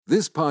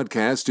This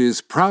podcast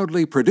is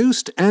proudly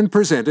produced and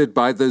presented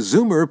by the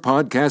Zoomer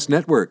Podcast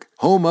Network,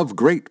 home of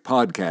great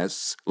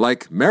podcasts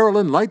like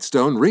Marilyn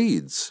Lightstone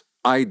Reads,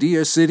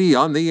 Idea City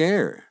on the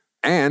Air,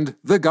 and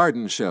The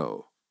Garden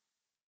Show.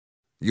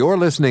 You're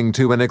listening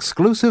to an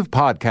exclusive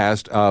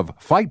podcast of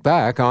Fight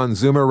Back on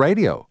Zoomer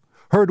Radio,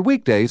 heard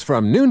weekdays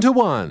from noon to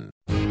 1.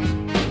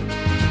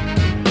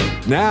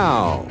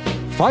 Now,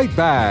 Fight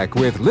Back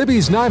with Libby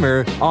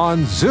Znaimer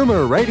on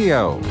Zoomer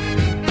Radio.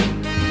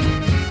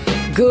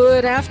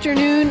 Good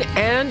afternoon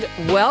and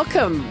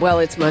welcome. Well,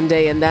 it's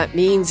Monday, and that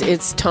means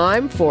it's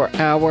time for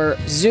our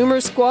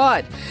Zoomer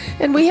Squad.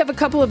 And we have a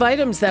couple of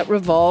items that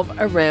revolve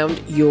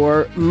around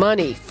your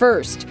money.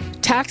 First,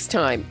 tax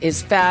time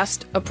is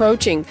fast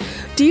approaching.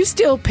 Do you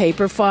still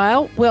paper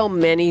file? Well,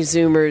 many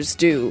Zoomers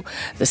do.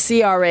 The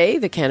CRA,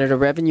 the Canada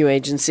Revenue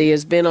Agency,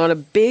 has been on a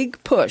big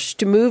push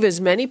to move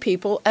as many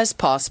people as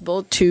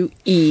possible to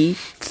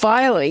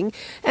e-filing,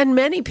 and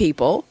many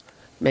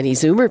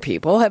Zoomer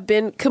people have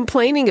been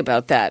complaining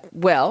about that.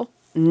 Well,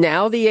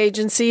 now the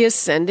agency is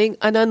sending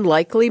an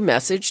unlikely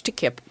message to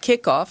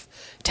kick off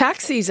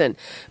tax season.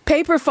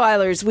 Paper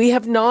filers, we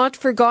have not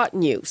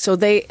forgotten you. So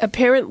they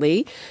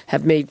apparently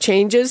have made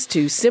changes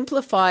to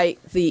simplify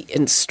the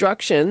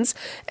instructions,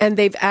 and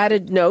they've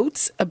added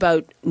notes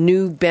about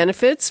new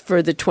benefits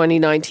for the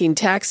 2019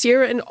 tax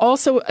year and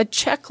also a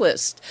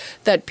checklist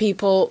that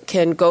people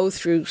can go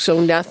through so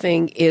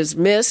nothing is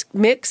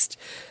missed.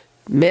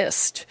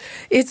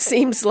 It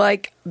seems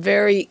like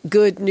very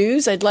good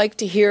news. I'd like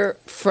to hear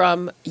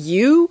from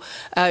you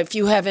if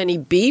you have any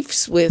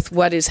beefs with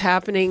what is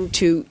happening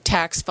to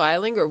tax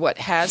filing or what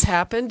has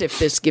happened, if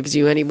this gives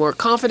you any more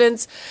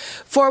confidence.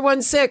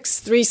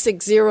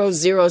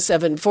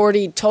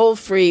 416-360-0740, toll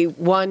free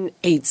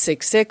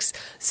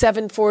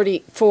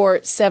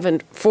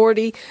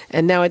 1-866-740-4740.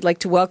 And now I'd like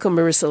to welcome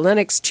Marissa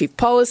Lennox, Chief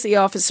Policy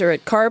Officer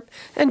at CARP,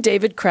 and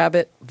David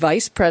Cravit,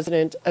 Vice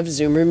President of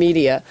Zoomer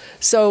Media.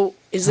 So,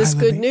 is this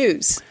good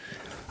news?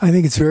 I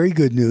think it's very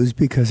good news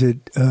because it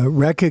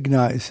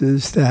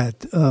recognizes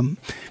that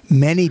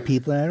many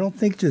people, and I don't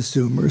think just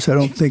Zoomers, I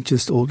don't think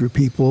just older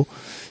people,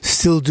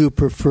 still do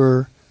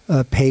prefer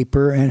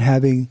paper. And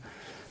having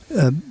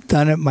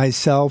done it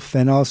myself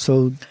and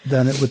also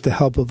done it with the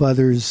help of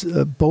others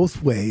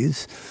both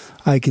ways,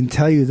 I can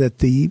tell you that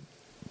the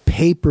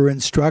paper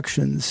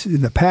instructions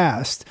in the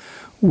past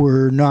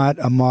were not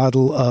a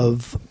model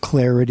of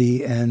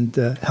clarity and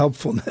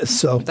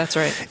helpfulness. So that's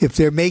right. If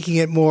they're making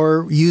it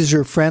more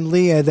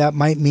user-friendly, that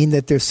might mean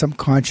that there's some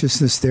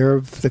consciousness there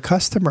of the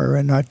customer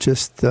and not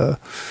just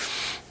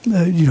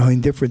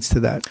indifference to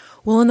that.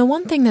 Well, and the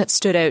one thing that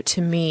stood out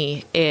to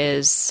me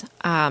is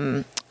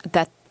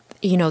that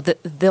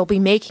they'll be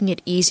making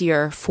it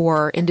easier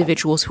for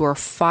individuals who are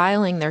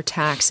filing their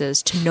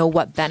taxes to know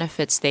what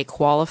benefits they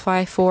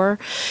qualify for.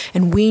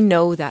 And we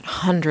know that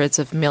hundreds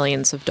of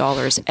millions of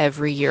dollars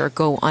every year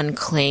go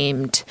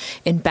unclaimed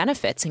in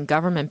benefits, in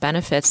government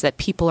benefits that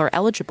people are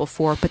eligible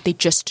for, but they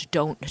just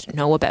don't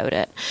know about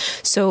it.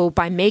 So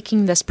by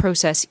making this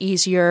process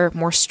easier,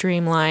 more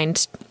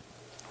streamlined,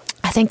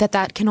 I think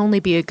that can only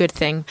be a good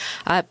thing.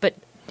 But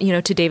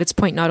to David's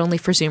point, not only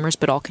for Zoomers,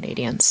 but all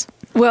Canadians.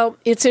 Well,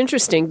 it's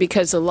interesting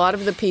because a lot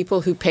of the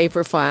people who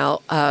paper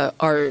file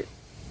are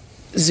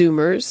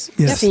Zoomers,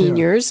 yes,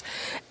 seniors,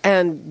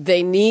 and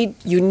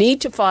you need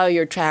to file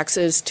your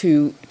taxes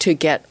to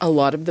get a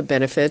lot of the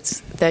benefits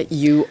that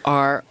you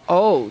are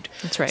owed.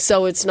 That's right.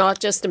 So it's not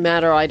just a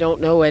matter, I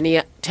don't know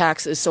any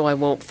taxes, so I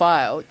won't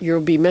file. You'll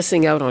be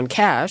missing out on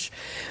cash.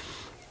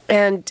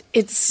 And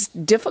it's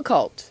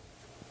difficult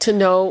to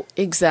know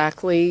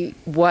exactly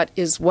what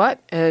is what.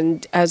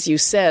 And as you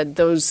said,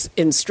 those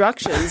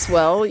instructions,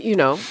 well, you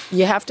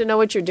have to know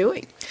what you're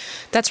doing.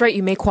 That's right.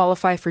 You may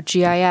qualify for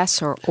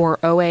GIS or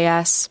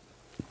OAS.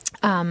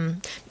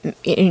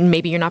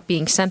 Maybe you're not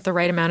being sent the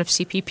right amount of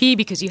CPP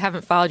because you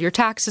haven't filed your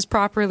taxes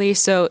properly.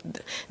 So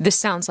this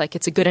sounds like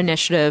it's a good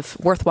initiative,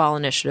 worthwhile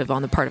initiative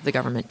on the part of the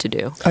government to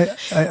do.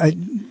 I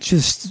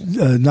just,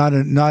 not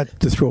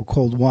to throw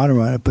cold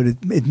water on it, but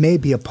it may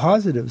be a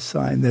positive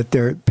sign that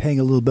they're paying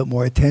a little bit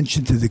more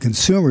attention to the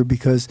consumer,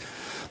 because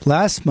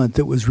last month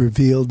it was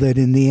revealed that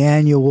in the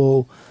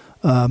annual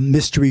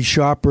mystery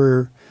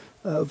shopper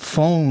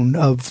phone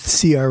of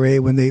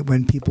CRA,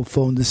 when people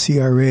phone the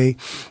CRA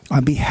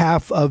on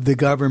behalf of the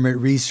government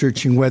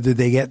researching whether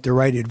they get the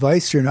right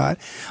advice or not,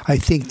 I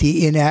think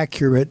the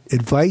inaccurate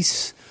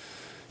advice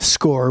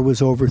score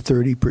was over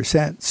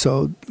 30%.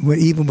 So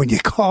even when you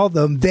call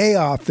them, they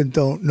often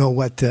don't know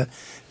what to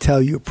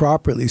tell you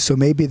properly. So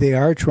maybe they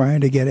are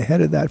trying to get ahead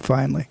of that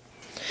finally.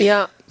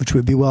 Yeah. Which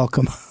would be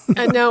welcome.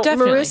 And now,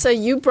 Definitely. Marissa,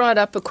 you brought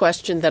up a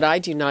question that I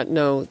do not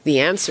know the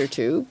answer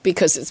to,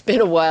 because it's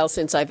been a while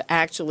since I've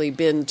actually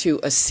been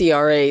to a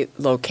CRA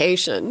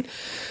location.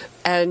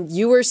 And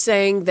you were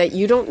saying that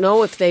you don't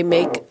know if they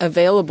make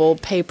available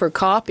paper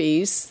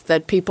copies,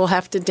 that people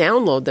have to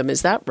download them.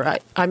 Is that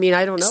right? I mean,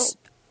 I don't know.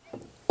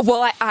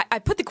 Well, I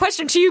put the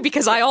question to you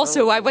because I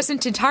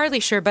wasn't entirely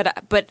sure,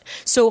 but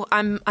so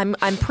I'm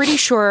pretty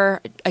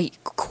sure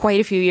quite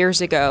a few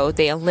years ago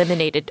they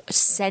eliminated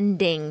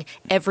sending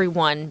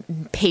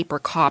everyone paper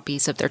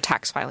copies of their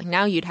tax filing.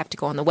 Now you'd have to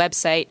go on the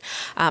website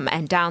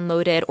and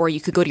download it, or you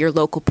could go to your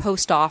local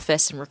post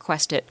office and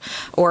request it,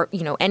 or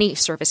any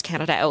Service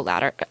Canada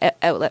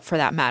outlet for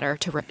that matter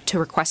to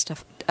request a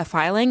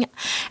filing.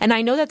 And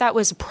I know that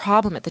was a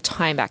problem at the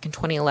time back in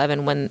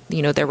 2011 when,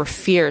 there were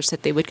fears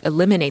that they would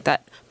eliminate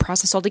that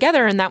process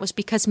altogether. And that was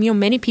because,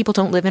 many people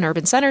don't live in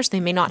urban centers. They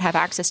may not have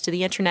access to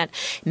the internet.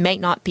 It may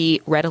not be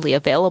readily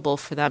available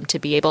for them to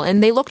be able.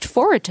 And they looked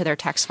forward to their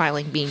tax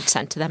filing being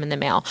sent to them in the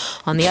mail.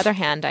 On the other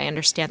hand, I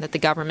understand that the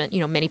government,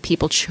 many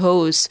people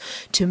chose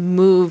to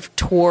move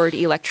toward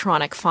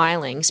electronic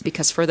filings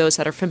because for those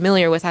that are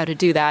familiar with how to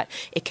do that,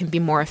 it can be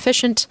more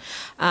efficient.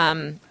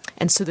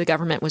 And so the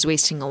government was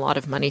wasting a lot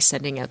of money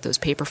sending out those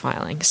paper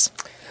filings.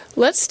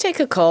 Let's take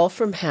a call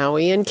from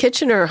Howie in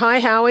Kitchener. Hi,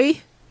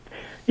 Howie.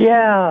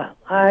 Yeah,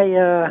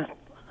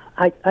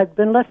 I've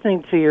been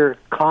listening to your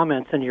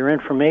comments and your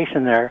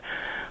information there.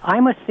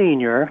 I'm a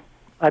senior.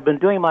 I've been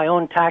doing my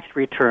own tax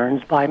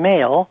returns by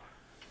mail,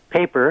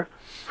 paper,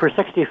 for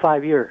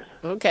 65 years.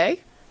 Okay.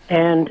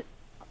 And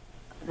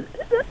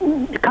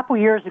a couple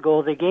years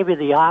ago, they gave you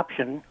the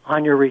option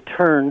on your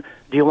return,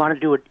 do you want to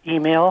do it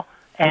email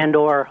and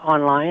or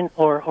online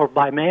or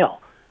by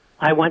mail?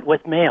 I went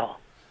with mail.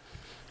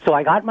 So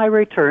I got my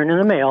return in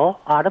the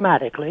mail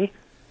automatically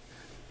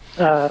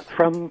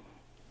from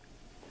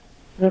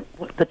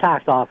the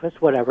tax office,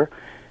 whatever.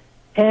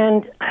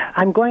 And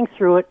I'm going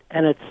through it,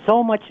 and it's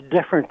so much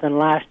different than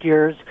last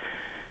year's.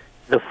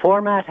 The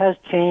format has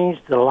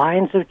changed. The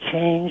lines have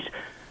changed.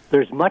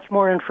 There's much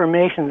more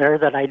information there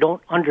that I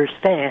don't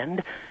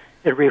understand.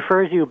 It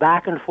refers you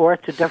back and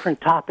forth to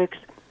different topics.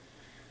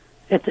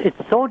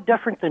 It's so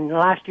different than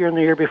last year and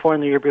the year before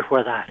and the year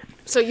before that.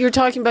 So you're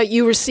talking about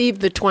you received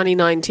the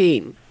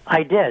 2019.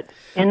 I did,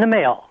 in the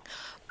mail.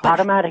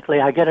 Automatically,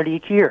 I get it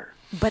each year.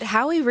 But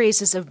Howie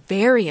raises a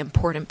very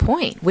important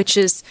point, which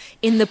is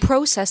in the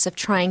process of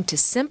trying to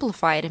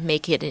simplify it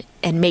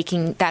and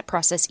making that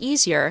process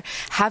easier,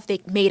 have they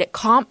made it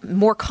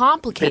more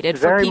complicated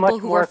for people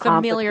who are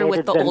familiar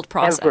with the old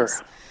process?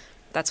 Ever.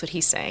 That's what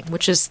he's saying,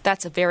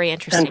 that's a very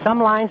interesting And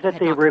some lines that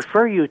they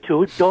refer you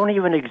to don't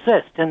even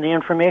exist in the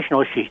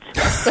informational sheets.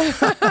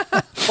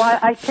 Well,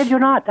 I kid you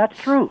not, that's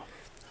true.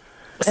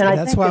 And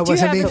that's why I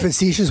wasn't being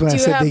facetious when I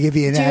said they give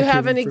you an accurate Do you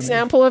have an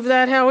example of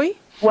that, Howie?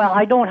 Well,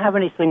 I don't have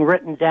anything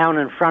written down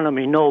in front of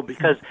me, no,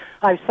 because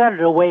I've set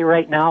it away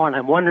right now, and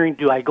I'm wondering,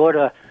 do I go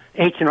to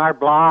H&R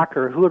Block,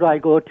 or who do I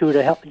go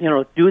to help,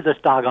 do this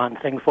doggone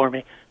thing for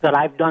me that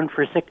I've done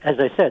for, as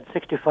I said,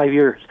 65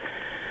 years.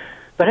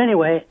 But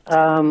anyway,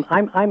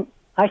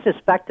 I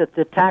suspect that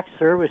the tax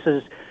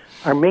services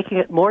are making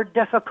it more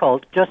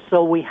difficult just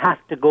so we have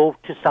to go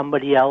to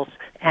somebody else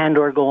and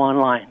or go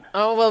online.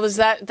 Oh, well,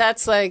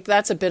 that's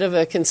a bit of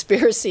a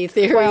conspiracy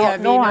theory.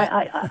 Well,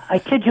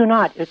 I kid you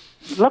not.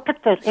 Look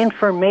at the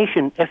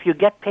information if you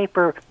get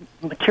paper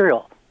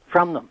material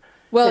from them.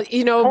 Well, it's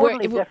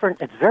totally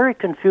different. It's very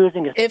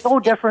confusing. It's so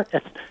different.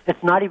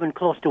 It's not even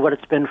close to what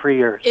it's been for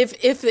years.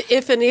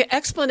 If an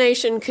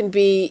explanation can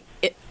be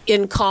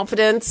in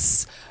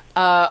confidence,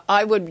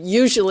 I would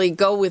usually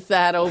go with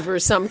that over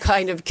some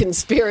kind of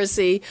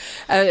conspiracy.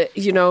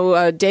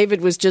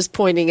 David was just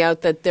pointing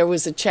out that there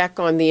was a check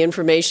on the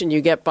information you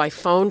get by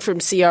phone from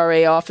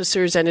CRA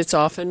officers, and it's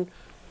often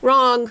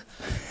wrong.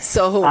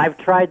 So I've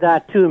tried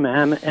that too,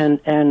 ma'am,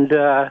 and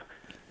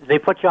they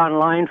put you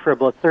online for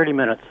about 30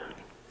 minutes.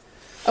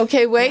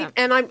 Okay, wait,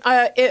 and I'm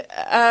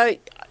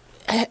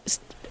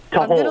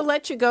going to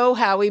let you go,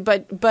 Howie,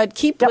 but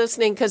keep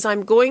listening, because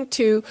I'm going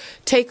to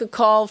take a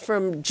call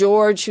from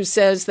George, who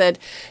says that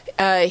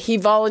he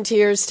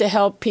volunteers to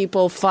help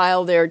people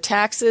file their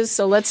taxes.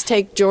 So let's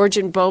take George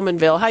in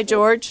Bowmanville. Hi,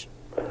 George.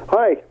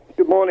 Hi,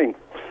 good morning,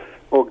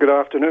 or good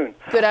afternoon.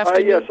 Good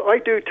afternoon. Yes, I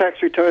do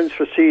tax returns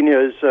for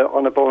seniors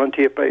on a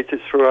volunteer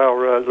basis for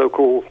our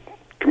local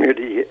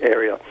community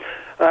area.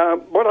 As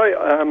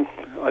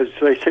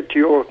I said to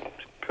your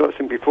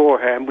person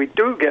beforehand, we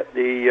do get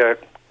the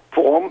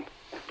form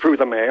through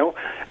the mail.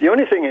 The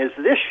only thing is,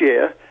 this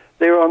year,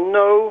 there are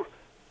no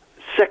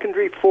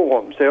secondary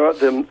forms. There are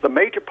the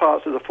major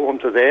parts of the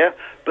forms are there,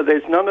 but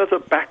there's none of the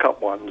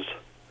backup ones.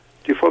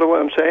 Do you follow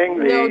what I'm saying?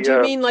 No, do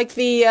you mean like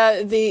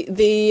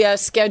the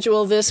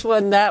schedule, this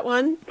one, that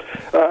one?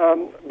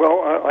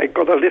 Well, I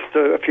got a list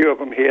of a few of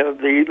them here.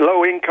 The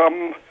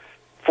low-income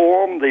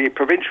form, the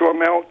provincial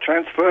amount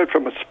transferred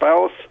from a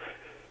spouse,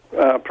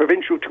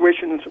 provincial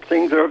tuition and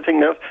things,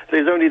 everything else.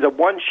 There's only the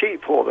one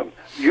sheet for them.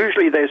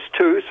 Usually there's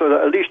two, so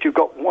that at least you've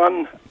got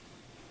one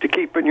to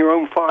keep in your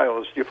own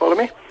files. Do you follow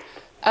me?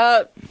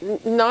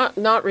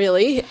 Not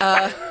really.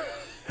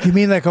 You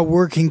mean like a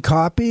working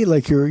copy,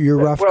 like your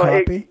rough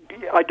copy?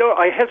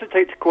 I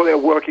hesitate to call it a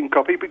working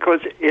copy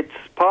because it's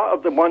part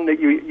of the one that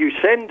you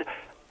send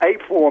a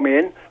form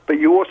in, but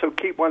you also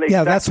keep one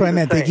exactly that's what I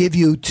meant. They give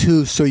you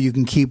two so you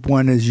can keep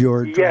one as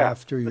your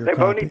draft or your they've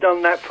copy. only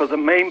done that for the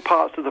main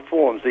parts of the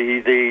forms,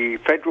 the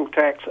federal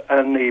tax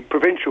and the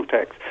provincial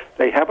tax.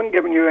 They haven't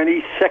given you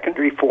any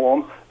secondary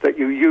form that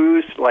you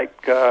use,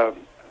 like, I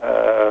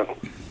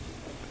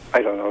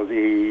don't know,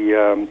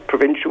 the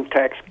provincial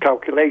tax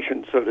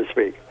calculation, so to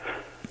speak.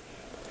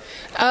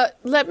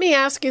 Let me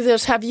ask you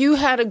this. Have you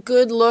had a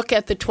good look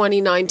at the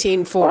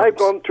 2019 forms? I've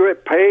gone through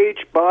it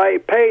page by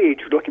page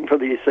looking for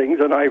these things,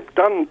 and I've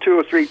done 2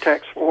 or 3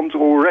 tax forms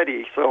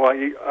already, so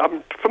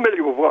I'm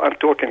familiar with what I'm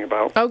talking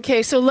about.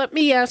 Okay, so let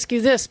me ask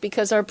you this,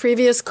 because our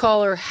previous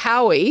caller,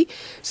 Howie,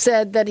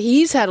 said that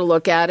he's had a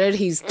look at it.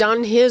 He's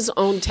done his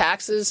own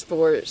taxes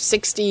for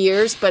 60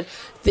 years, but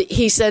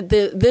he said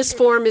this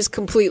form is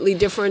completely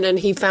different, and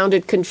he found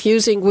it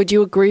confusing. Would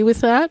you agree with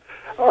that?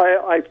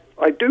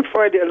 I do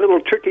find it a little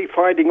tricky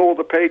finding all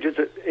the pages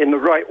in the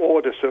right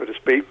order, so to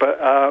speak, but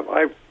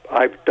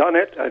I've done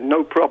it, and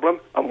no problem.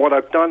 And what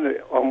I've done,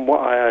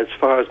 as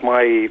far as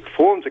my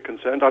forms are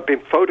concerned, I've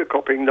been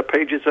photocopying the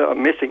pages that are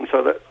missing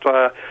so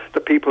that the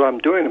people I'm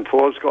doing them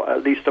for has got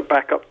at least a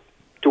backup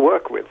to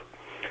work with.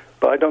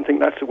 But I don't think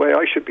that's the way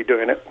I should be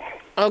doing it.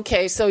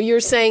 Okay, so you're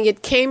saying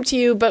it came to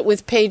you but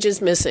with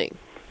pages missing?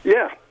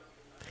 Yeah.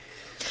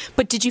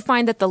 But did you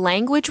find that the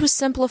language was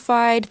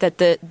simplified, that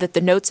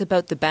the notes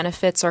about the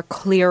benefits are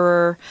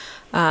clearer,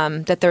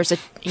 that there's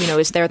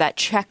is there that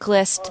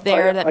checklist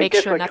there that makes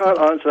sure nothing... I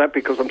can't answer that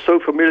because I'm so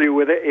familiar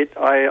with it.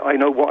 I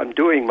know what I'm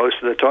doing most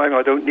of the time.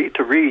 I don't need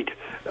to read.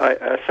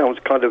 Sounds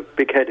kind of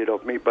big-headed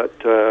of me, but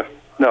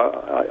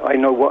no, I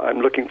know what I'm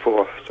looking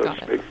for, so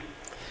to speak.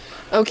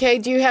 Okay,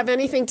 do you have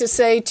anything to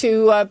say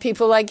to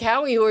people like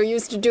Howie who are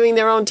used to doing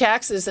their own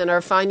taxes and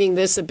are finding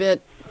this a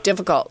bit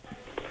difficult?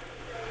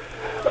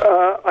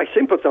 I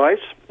sympathise,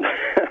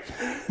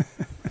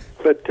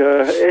 but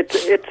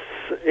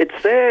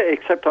it's there.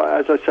 Except,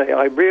 as I say,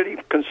 I'm really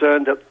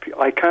concerned that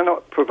I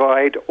cannot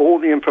provide all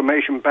the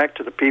information back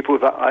to the people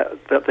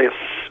that they're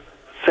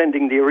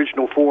sending the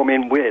original form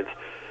in with.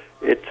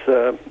 It's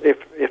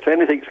if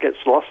anything gets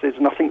lost, there's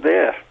nothing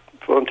there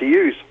for them to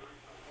use.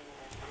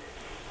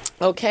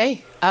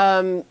 Okay,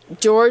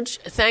 George,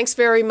 thanks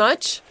very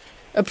much.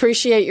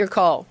 Appreciate your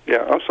call.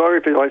 Yeah, I'm sorry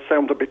if I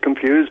sound a bit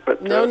confused,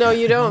 but... No,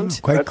 you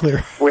don't. Quite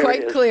clear.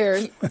 Quite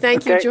clear.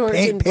 Thank you,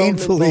 George.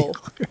 Painfully.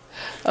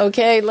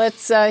 Okay,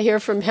 let's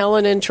hear from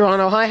Helen in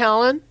Toronto. Hi,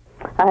 Helen.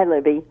 Hi,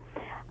 Libby.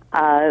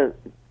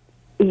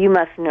 You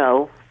must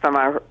know from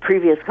our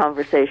previous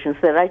conversations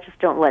that I just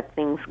don't let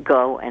things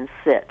go and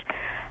sit.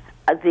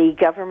 The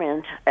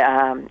government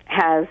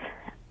has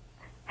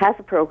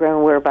a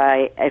program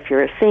whereby if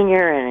you're a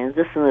senior and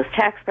in this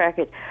tax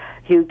bracket,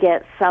 you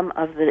get some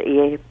of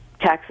the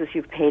taxes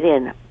you've paid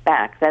in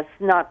back. That's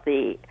not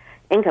the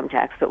income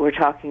tax, but we're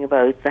talking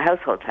about the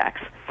household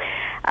tax.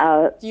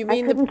 You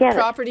mean the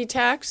property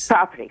tax?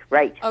 Property,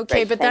 right. Okay,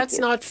 right, but that's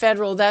not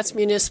federal, that's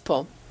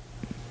municipal.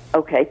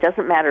 Okay, it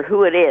doesn't matter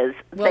who it is.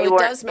 Well, it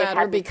does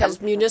matter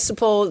because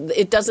municipal,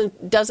 it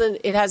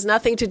has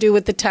nothing to do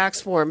with the tax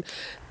form.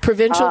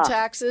 Provincial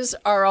taxes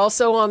are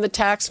also on the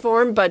tax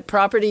form, but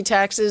property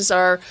taxes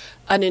are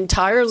an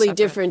entirely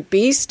different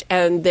beast,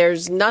 and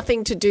there's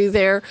nothing to do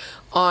there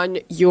on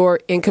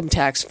your income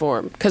tax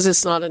form because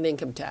it's not an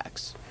income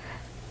tax.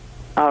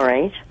 All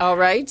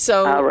right.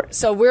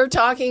 So we're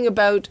talking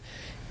about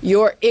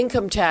your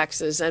income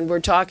taxes, and we're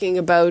talking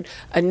about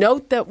a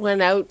note that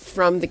went out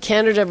from the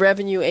Canada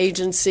Revenue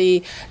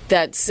Agency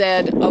that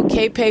said,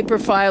 okay, paper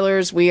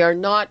filers, we are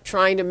not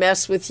trying to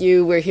mess with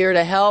you. We're here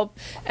to help,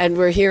 and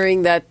we're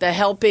hearing that the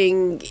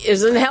helping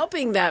isn't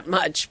helping that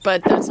much,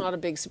 but that's not a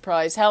big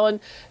surprise. Helen,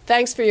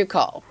 thanks for your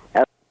call.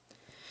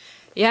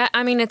 Yeah,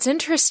 I mean, it's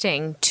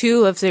interesting.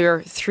 2 of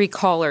their 3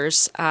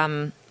 callers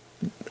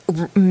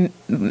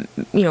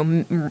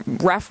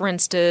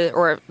referenced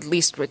or at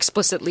least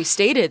explicitly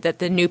stated that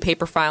the new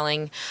paper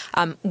filing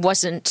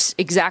wasn't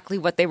exactly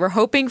what they were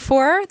hoping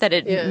for, that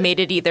it made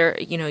it either,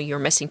 you're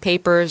missing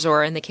papers,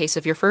 or in the case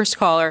of your first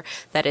caller,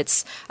 that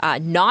it's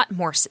not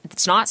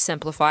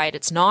simplified,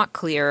 it's not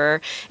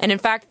clearer. And in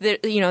fact,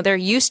 they're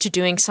used to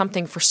doing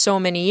something for so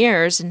many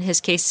years. In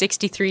his case,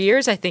 63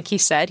 years, I think he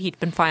said he'd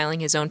been filing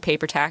his own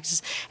paper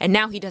taxes, and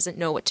now he doesn't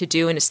know what to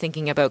do and is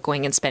thinking about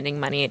going and spending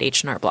money at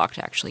H&R Block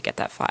to actually get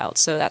that filed.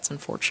 So that's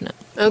unfortunate.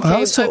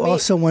 Okay, I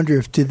also wonder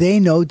if, did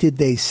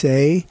they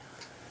say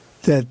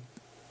that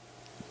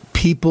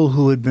people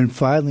who had been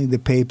filing the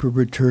paper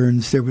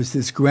returns, there was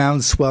this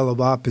groundswell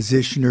of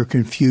opposition or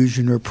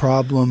confusion or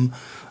problem?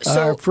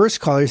 Our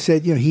first caller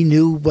said, he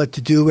knew what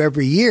to do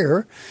every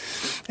year,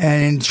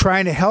 and in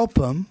trying to help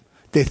him,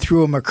 they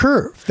threw him a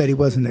curve that he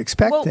wasn't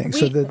expecting.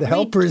 So the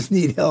helpers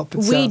need help.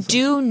 We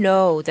do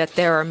know that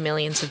there are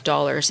millions of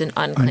dollars in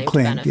unclaimed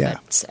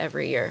benefits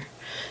every year.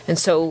 And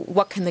so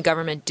what can the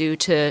government do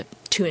to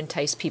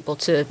entice people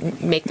to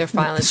make their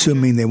filings?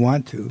 Assuming they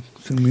want to.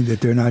 Assuming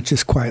that they're not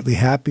just quietly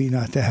happy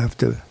not to have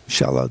to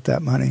shell out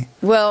that money.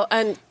 Well,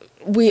 and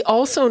we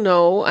also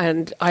know,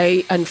 and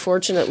I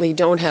unfortunately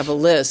don't have a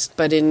list,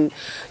 but in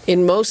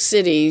most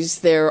cities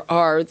there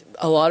are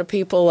a lot of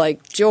people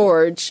like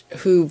George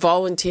who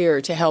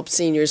volunteer to help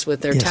seniors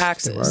with their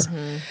taxes.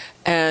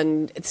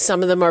 And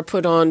some of them are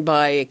put on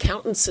by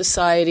accountant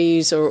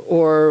societies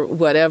or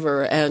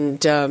whatever.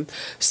 And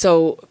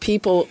so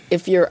people,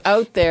 if you're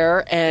out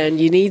there and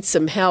you need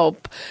some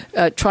help,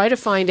 try to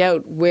find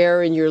out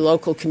where in your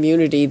local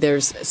community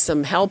there's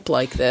some help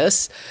like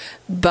this.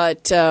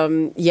 But,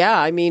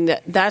 I mean,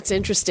 that's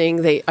interesting.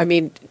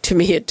 To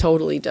me, it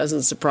totally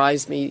doesn't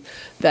surprise me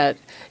that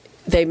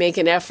they make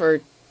an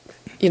effort,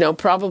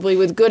 probably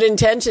with good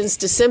intentions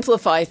to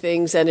simplify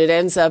things, and it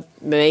ends up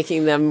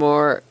making them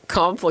more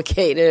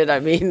complicated. I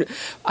mean,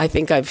 I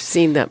think I've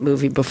seen that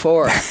movie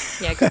before.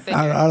 Yeah, good figure.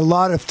 On a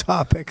lot of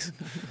topics.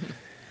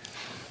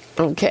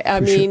 Okay. I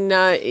mean,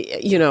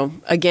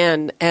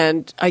 again,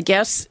 and I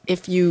guess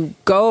if you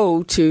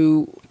go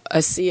to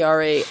a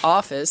CRA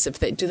office,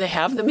 do they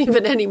have them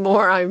even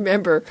anymore? I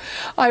remember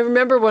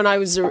when I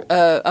was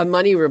a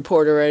money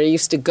reporter, and I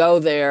used to go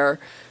there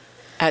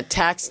at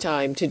tax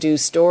time to do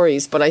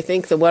stories, but I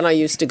think the one I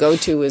used to go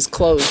to is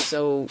closed.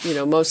 So,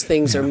 most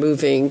things are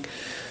moving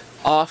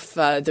off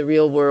the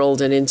real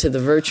world and into the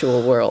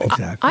virtual world.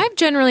 Exactly. I've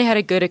generally had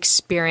a good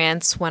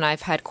experience when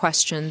I've had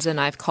questions and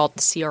I've called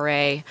the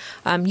CRA.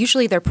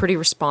 Usually they're pretty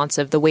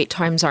responsive. The wait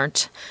times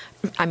aren't.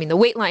 I mean, the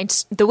wait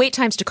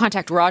times to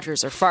contact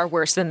Rogers are far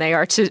worse than they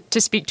are to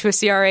speak to a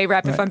CRA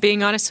rep, if I'm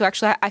being honest. So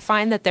actually, I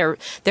find that they're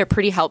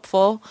pretty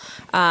helpful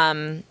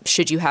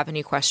should you have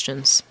any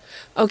questions.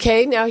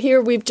 Okay, now here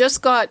we've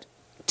just got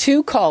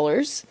 2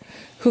 callers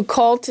who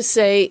called to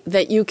say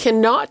that you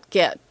cannot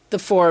get the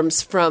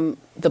forms from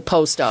the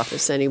post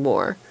office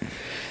anymore.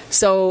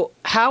 So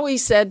Howie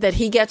said that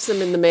he gets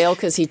them in the mail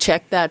because he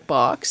checked that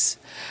box.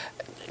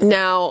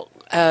 Now,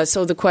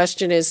 so the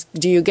question is,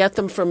 do you get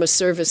them from a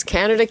Service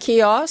Canada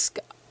kiosk?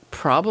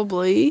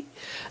 Probably.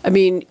 I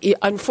mean,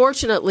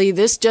 unfortunately,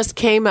 this just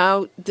came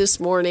out this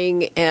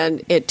morning,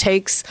 and it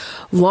takes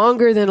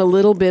longer than a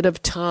little bit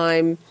of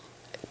time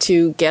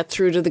to get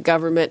through to the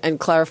government and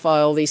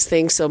clarify all these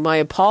things. So my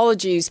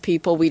apologies,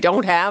 people. We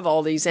don't have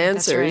all these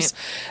answers.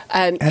 That's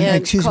right.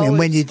 And excuse me, and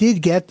when you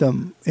did get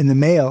them in the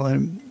mail,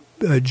 and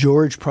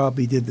George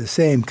probably did the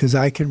same, because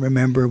I can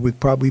remember, we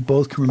probably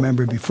both can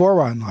remember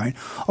before online,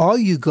 all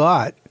you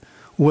got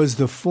was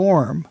the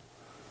form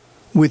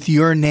with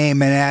your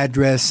name and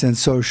address and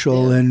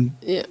social, and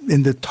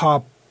in the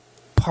top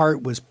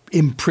part was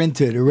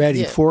imprinted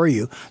already for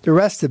you. The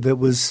rest of it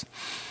was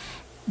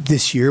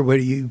this year. What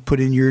do you put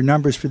in your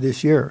numbers for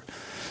this year?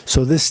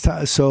 So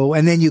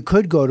and then you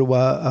could go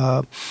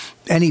to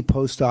any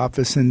post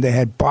office, and they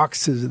had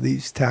boxes of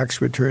these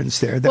tax returns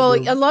there. Well,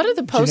 a lot of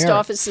the post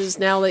offices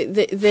now,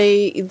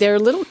 they're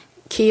little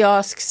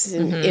kiosks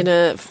in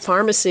a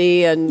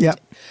pharmacy, and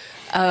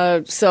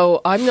so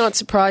I'm not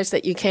surprised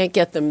that you can't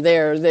get them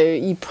there.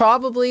 You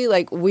probably,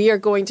 we are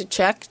going to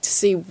check to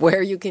see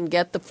where you can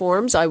get the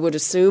forms. I would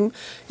assume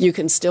you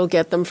can still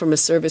get them from a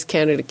Service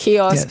Canada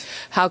kiosk. Yes.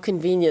 How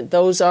convenient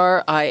those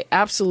are, I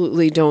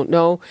absolutely don't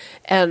know.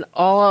 And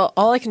all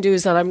I can do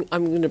is that I'm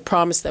going to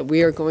promise that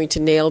we are going to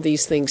nail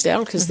these things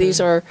down, because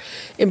these are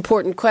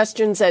important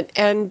questions.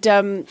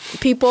 And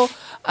people,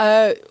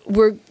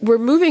 we're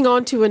moving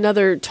on to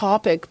another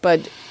topic,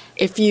 but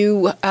if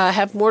you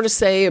have more to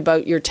say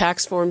about your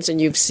tax forms and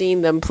you've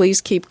seen them,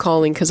 please keep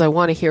calling, because I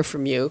want to hear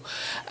from you.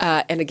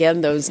 And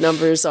again, those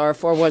numbers are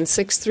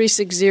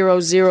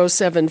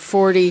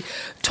 416-360-0740,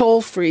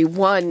 toll-free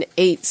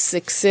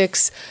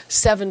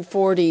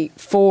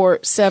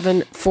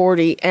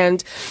 1-866-740-4740.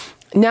 And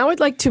now I'd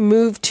like to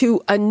move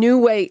to a new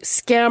way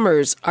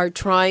scammers are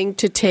trying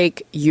to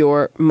take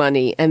your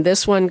money. And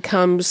this one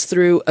comes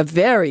through a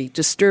very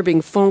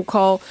disturbing phone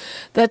call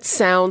that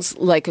sounds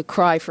like a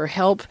cry for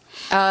help.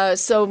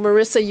 So,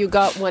 Marissa, you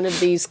got one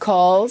of these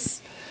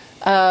calls.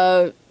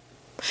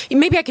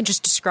 Maybe I can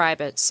just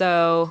describe it.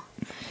 So,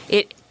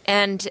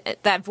 and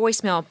that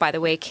voicemail, by the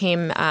way,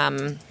 came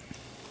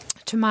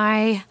to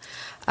my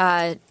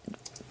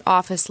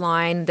office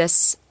line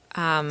this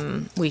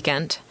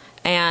weekend,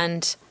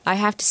 and I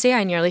have to say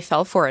I nearly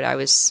fell for it.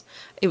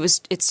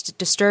 It's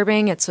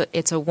disturbing.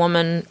 It's a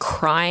woman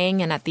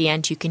crying, and at the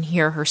end you can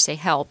hear her say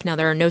help. Now,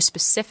 there are no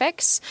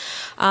specifics,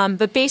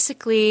 but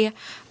basically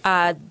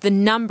the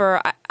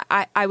number,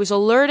 I was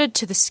alerted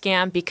to the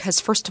scam because,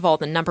 first of all,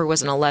 the number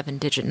was an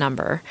 11-digit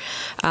number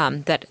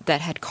that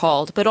had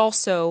called, but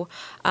also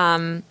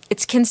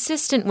it's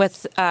consistent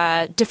with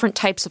different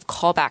types of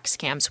callback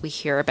scams we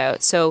hear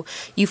about. So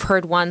you've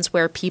heard ones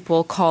where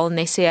people call and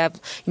they say,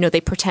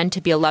 they pretend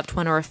to be a loved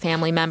one or a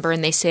family member,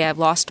 and they say, "I've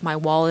lost my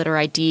wallet or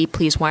ID.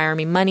 Please wire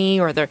me money."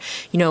 Or they're,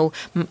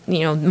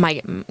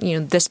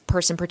 this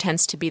person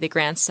pretends to be the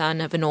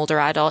grandson of an older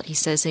adult. He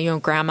says,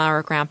 "Grandma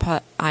or Grandpa,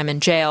 I'm in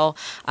jail.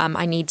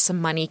 I need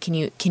some money. Can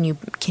you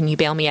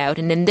bail me out?"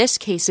 And in this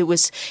case, it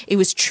was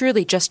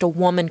truly just a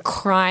woman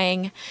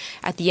crying.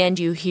 At the end,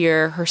 you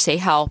hear her say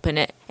help, and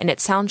it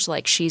sounds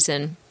like she's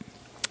in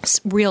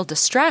real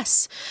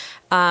distress.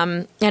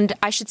 And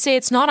I should say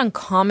it's not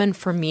uncommon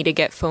for me to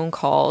get phone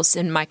calls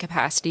in my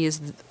capacity as,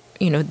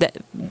 the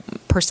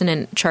person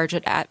in charge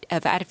of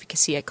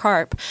advocacy at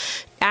CARP,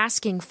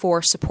 asking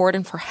for support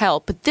and for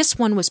help. But this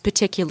one was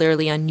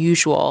particularly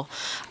unusual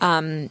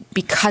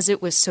because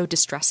it was so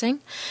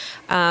distressing.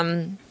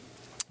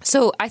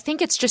 So I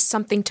think it's just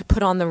something to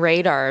put on the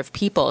radar of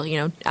people.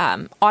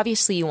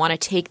 Obviously you want to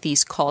take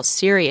these calls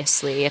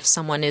seriously. If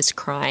someone is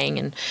crying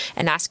and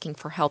asking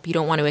for help, you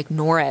don't want to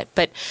ignore it.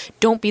 But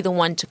don't be the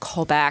one to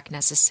call back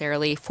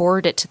necessarily.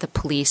 Forward it to the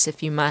police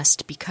if you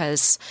must,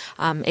 because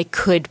it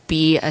could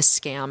be a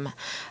scam.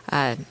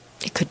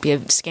 It could be a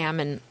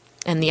scam,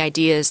 and the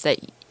idea is that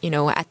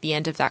at the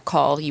end of that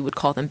call, you would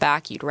call them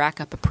back, you'd rack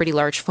up a pretty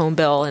large phone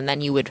bill, and then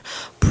you would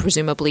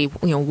presumably,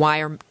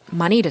 wire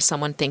money to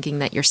someone thinking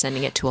that you're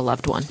sending it to a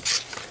loved one.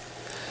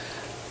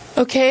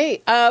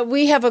 Okay,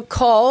 we have a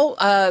call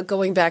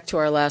going back to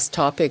our last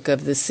topic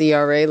of the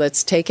CRA.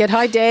 Let's take it.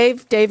 Hi,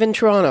 Dave. Dave in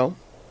Toronto.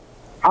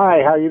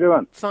 Hi, how you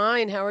doing?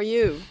 Fine. How are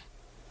you?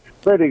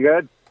 Pretty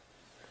good.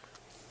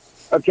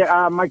 Okay,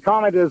 my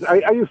comment is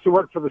I used to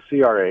work for the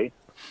CRA.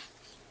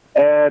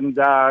 And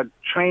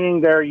training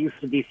there used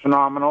to be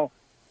phenomenal.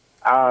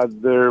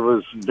 There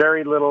was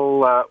very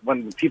little,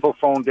 when people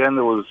phoned in,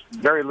 there was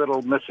very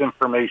little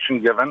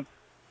misinformation given.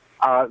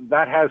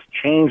 That has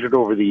changed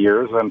over the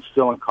years. I'm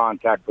still in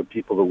contact with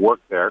people that work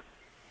there.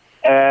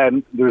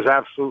 And there's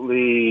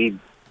absolutely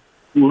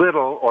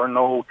little or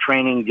no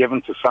training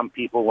given to some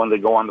people when they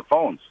go on the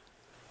phones.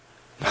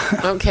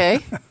 Okay.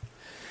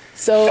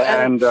 So,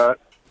 and so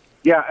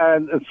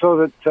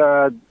that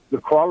the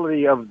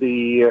quality of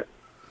the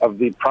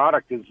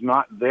product is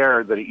not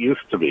there that it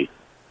used to be.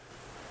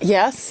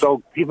 Yes.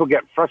 So people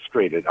get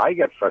frustrated. I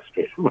get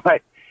frustrated when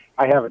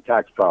I have a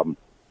tax problem.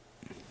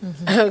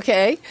 Mm-hmm.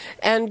 Okay.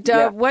 And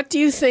what do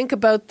you think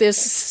about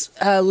this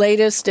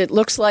latest, it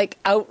looks like,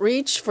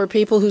 outreach for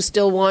people who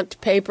still want to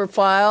paper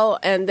file?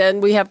 And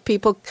then we have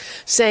people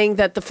saying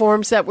that the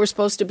forms that were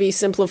supposed to be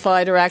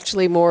simplified are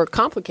actually more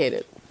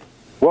complicated.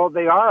 Well,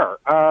 they are.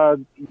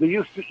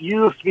 You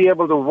used to be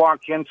able to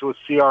walk into a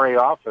CRA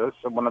office,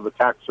 one of the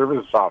tax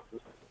services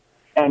offices,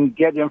 and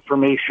get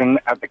information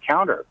at the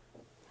counter.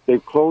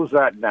 They've closed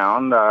that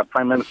down.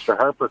 Prime Minister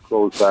Harper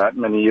closed that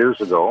many years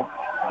ago,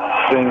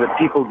 saying that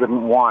people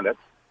didn't want it.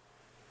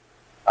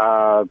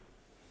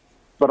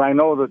 But I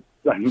know that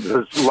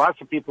there's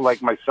lots of people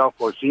like myself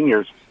or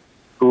seniors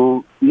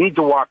who need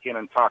to walk in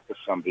and talk to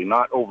somebody,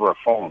 not over a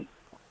phone.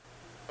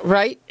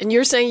 Right. And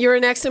you're saying you're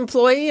an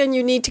ex-employee and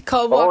you need to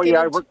walk in?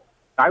 Oh, yeah.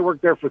 I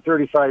worked there for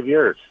 35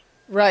 years.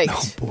 Right.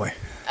 Oh, boy.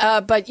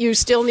 But you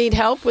still need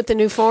help with the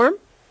new form?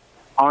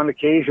 On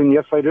occasion,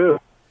 yes, I do.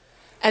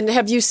 And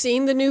have you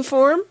seen the new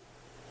form?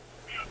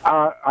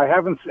 I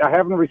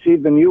haven't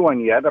received the new one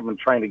yet. I've been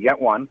trying to get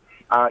one.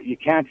 You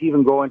can't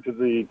even go into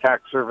the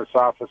tax service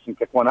office and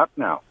pick one up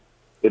now.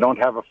 They don't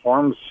have a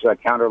forms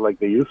counter like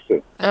they used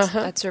to.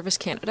 That's Service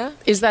Canada?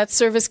 Is that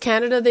Service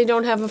Canada? They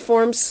don't have a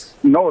forms?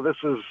 No, this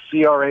is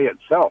CRA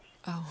itself.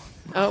 Oh,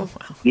 wow.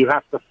 You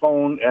have to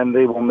phone and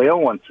they will mail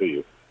one to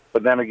you.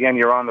 But then again,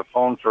 you're on the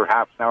phone for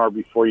half an hour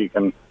before you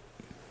can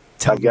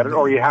get it,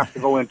 or you have to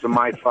go into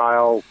My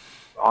File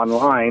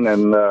online,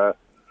 and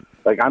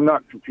I'm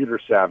not computer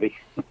savvy,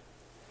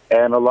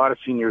 and a lot of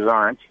seniors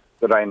aren't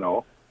that I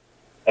know,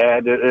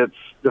 and it's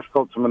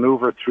difficult to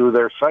maneuver through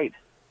their site.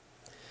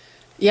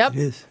 Yep.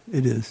 It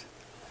is.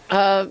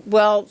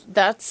 Well,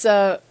 that's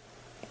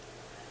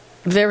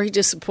very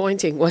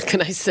disappointing. What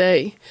can I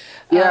say?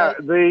 Yeah,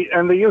 they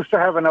used to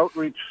have an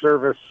outreach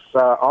service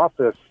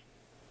office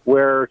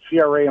where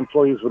CRA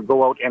employees would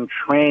go out and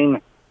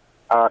train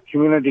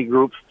community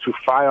groups to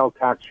file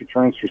tax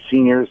returns for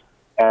seniors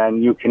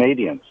and new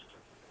Canadians.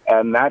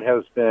 And that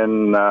has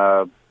been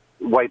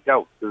wiped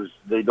out.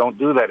 They don't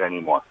do that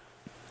anymore.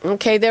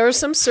 Okay, there are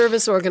some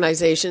service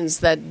organizations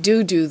that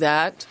do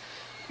that.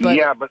 But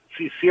but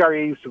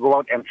CRA used to go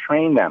out and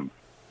train them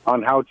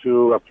on how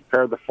to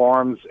prepare the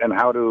forms and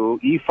how to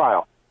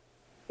e-file.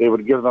 They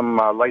would give them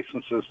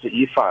licenses to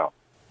e-file.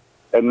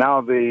 And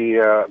now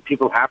the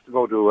people have to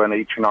go to an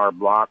H&R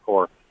Block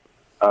or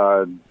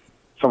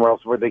somewhere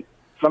else where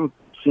some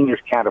seniors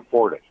can't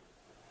afford it.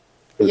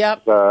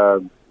 Yep.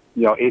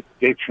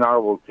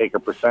 H&R will take a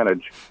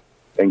percentage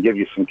and give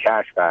you some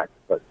cash back,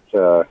 but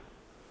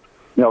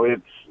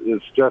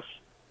it's just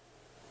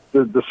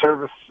the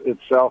service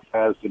itself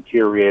has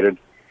deteriorated,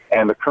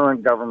 and the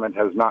current government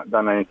has not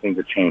done anything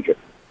to change it.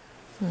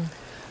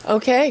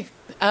 Okay.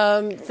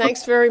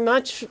 Thanks very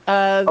much.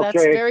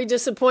 That's very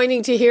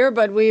disappointing to hear,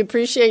 but we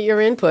appreciate your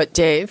input,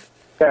 Dave.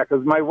 Yeah,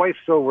 because my wife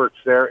still works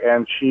there,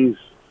 and she's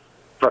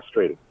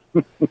frustrated.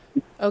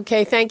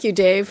 Okay. Thank you,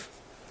 Dave.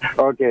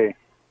 Okay.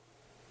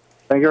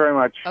 Thank you very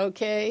much.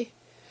 Okay.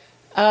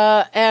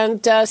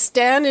 And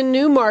Stan in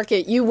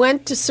Newmarket, you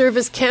went to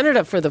Service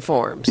Canada for the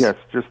forms. Yes,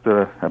 just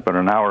about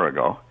an hour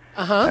ago.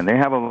 Uh-huh. And they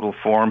have a little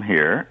form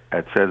here.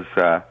 It says,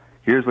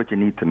 here's what you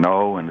need to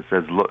know. And it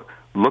says,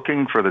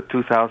 looking for the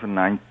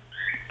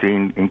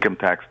 2019 income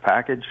tax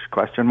package, ?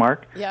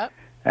 Yep.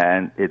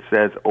 And it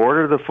says,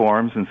 order the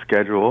forms and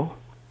schedule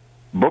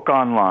book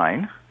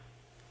online,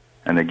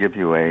 and they give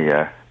you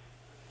a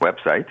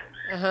website,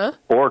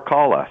 or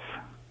call us.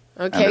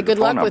 Okay, good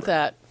luck with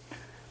that.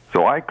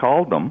 So I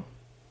called them,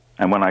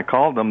 and when I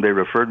called them, they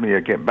referred me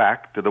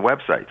back to the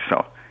website.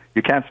 So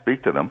you can't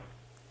speak to them,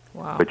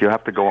 but you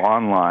have to go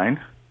online,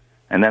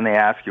 and then they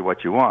ask you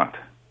what you want.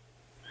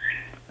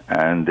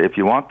 And if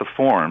you want the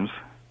forms,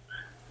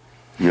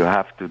 you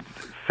have to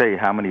say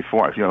how many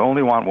forms. If you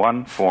only want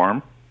one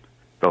form,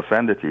 they'll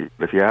send it to you.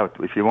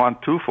 If you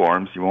want two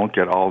forms, you won't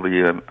get all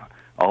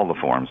the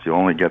forms. You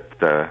only get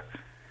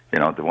you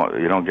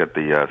don't get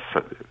the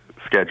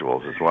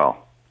schedules as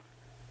well.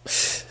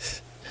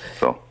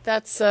 So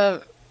that's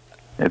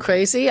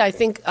crazy. I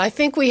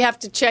think we have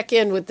to check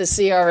in with the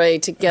CRA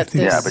to get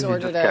this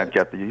sorted out.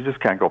 You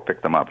just can't go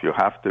pick them up. You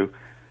have to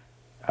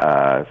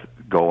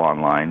go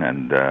online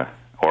and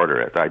order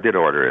it. I did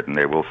order it, and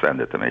they will send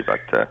it to me,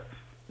 but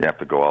you have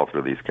to go all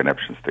through these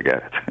connections to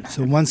get it.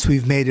 So once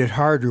we've made it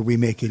harder, we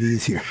make it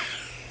easier.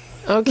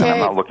 Okay. And I'm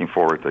not looking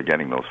forward to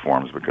getting those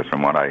forms because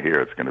from what I hear,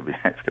 it's going to be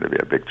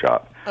a big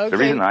job. Okay. The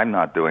reason I'm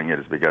not doing it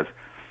is because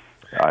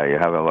I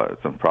have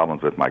some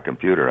problems with my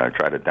computer. I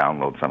try to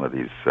download some of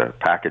these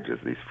packages,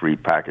 these free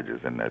packages,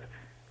 and that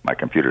my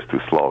computer's too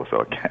slow,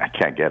 so I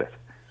can't get it.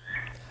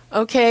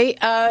 Okay.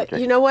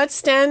 You know what,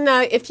 Stan?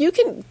 If you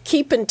can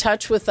keep in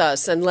touch with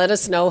us and let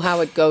us know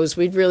how it goes,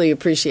 we'd really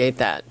appreciate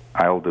that.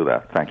 I will do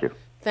that. Thank you.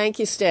 Thank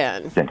you,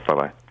 Stan. Thanks.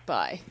 Bye-bye.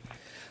 Bye.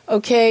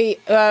 Okay,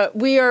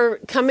 we are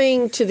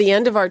coming to the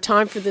end of our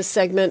time for this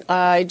segment.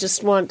 I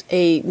just want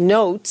a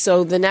note.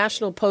 So the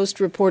National Post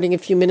reporting a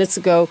few minutes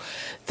ago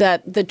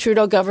that the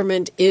Trudeau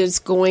government is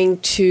going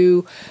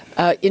to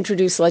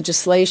introduce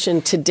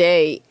legislation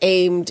today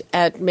aimed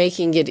at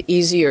making it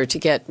easier to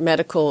get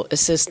medical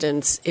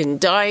assistance in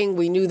dying.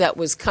 We knew that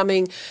was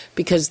coming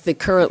because the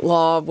current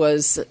law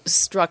was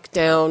struck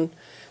down.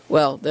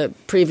 Well, the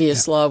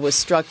previous law was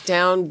struck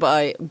down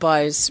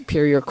by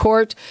Superior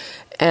Court.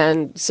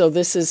 And so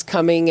this is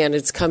coming, and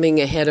it's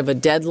coming ahead of a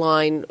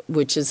deadline,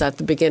 which is at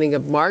the beginning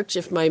of March,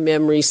 if my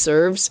memory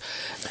serves.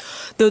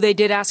 Though they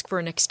did ask for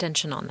an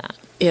extension on that.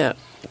 Yeah,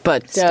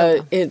 but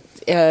the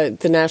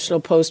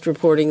National Post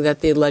reporting that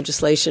the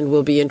legislation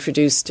will be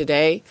introduced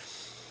today.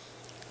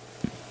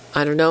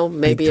 I don't know.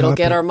 Maybe it'll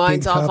get our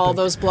minds off all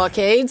those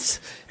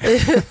blockades.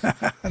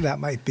 That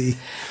might be.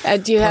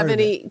 Do you have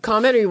any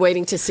comment, or are you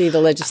waiting to see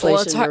the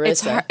legislation,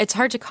 Marissa? It's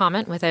hard to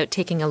comment without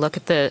taking a look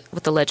at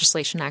what the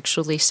legislation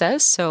actually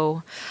says.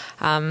 So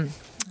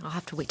I'll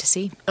have to wait to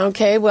see.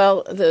 Okay,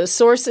 well, the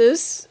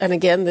sources, and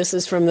again, this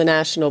is from the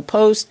National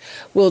Post,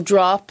 will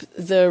drop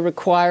the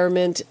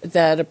requirement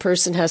that a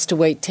person has to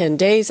wait 10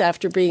 days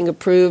after being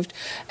approved,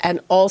 and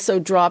also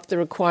drop the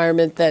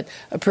requirement that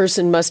a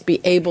person must be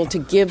able to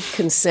give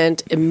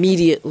consent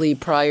immediately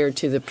prior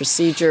to the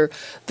procedure.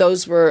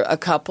 Those were a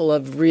couple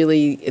of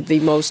really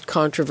the most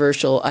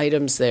controversial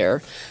items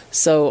there.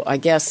 So I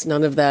guess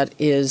none of that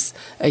is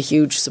a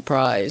huge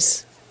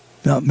surprise.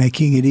 Not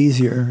making it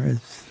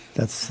easier.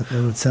 That's what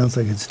it sounds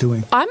like it's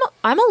doing. I'm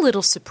a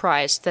little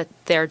surprised that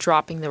they're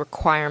dropping the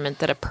requirement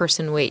that a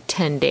person wait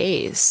 10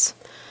 days.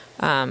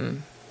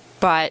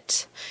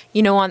 But,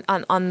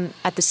 on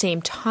at the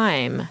same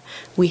time,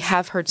 we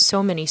have heard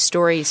so many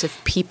stories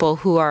of people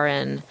who are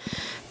in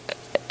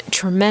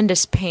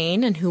tremendous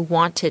pain and who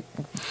want it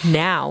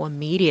now,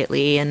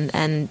 immediately,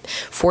 and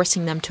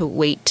forcing them to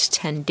wait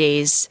 10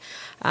 days,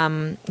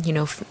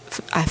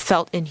 I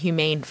felt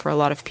inhumane for a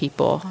lot of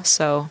people.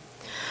 So...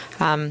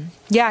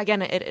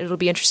 again, it'll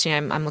be interesting.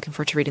 I'm looking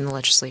forward to reading the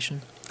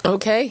legislation.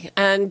 Okay,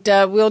 and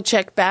we'll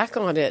check back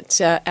on it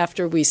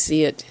after we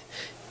see it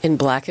in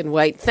black and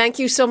white. Thank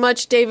you so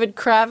much, David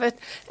Cravit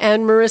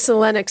and Marissa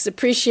Lennox.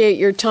 Appreciate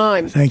your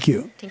time. Thank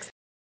you. Thanks.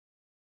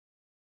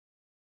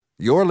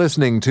 You're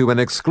listening to an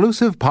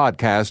exclusive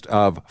podcast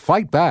of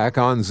Fight Back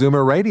on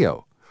Zoomer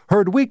Radio.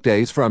 Heard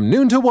weekdays from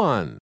noon to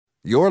 1.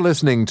 You're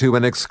listening to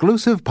an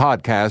exclusive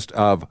podcast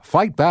of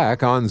Fight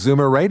Back on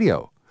Zoomer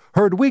Radio.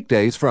 Heard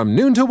weekdays from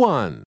noon to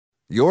 1.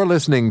 You're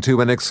listening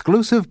to an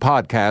exclusive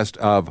podcast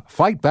of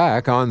Fight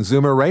Back on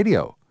Zoomer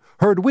Radio.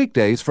 Heard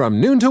weekdays from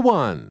noon to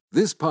 1.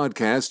 This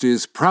podcast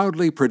is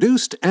proudly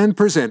produced and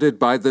presented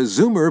by the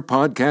Zoomer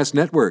Podcast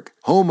Network,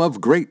 home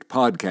of great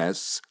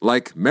podcasts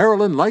like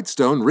Marilyn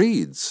Lightstone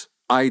Reads,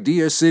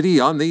 Idea City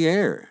on the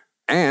Air,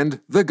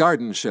 and The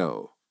Garden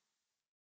Show.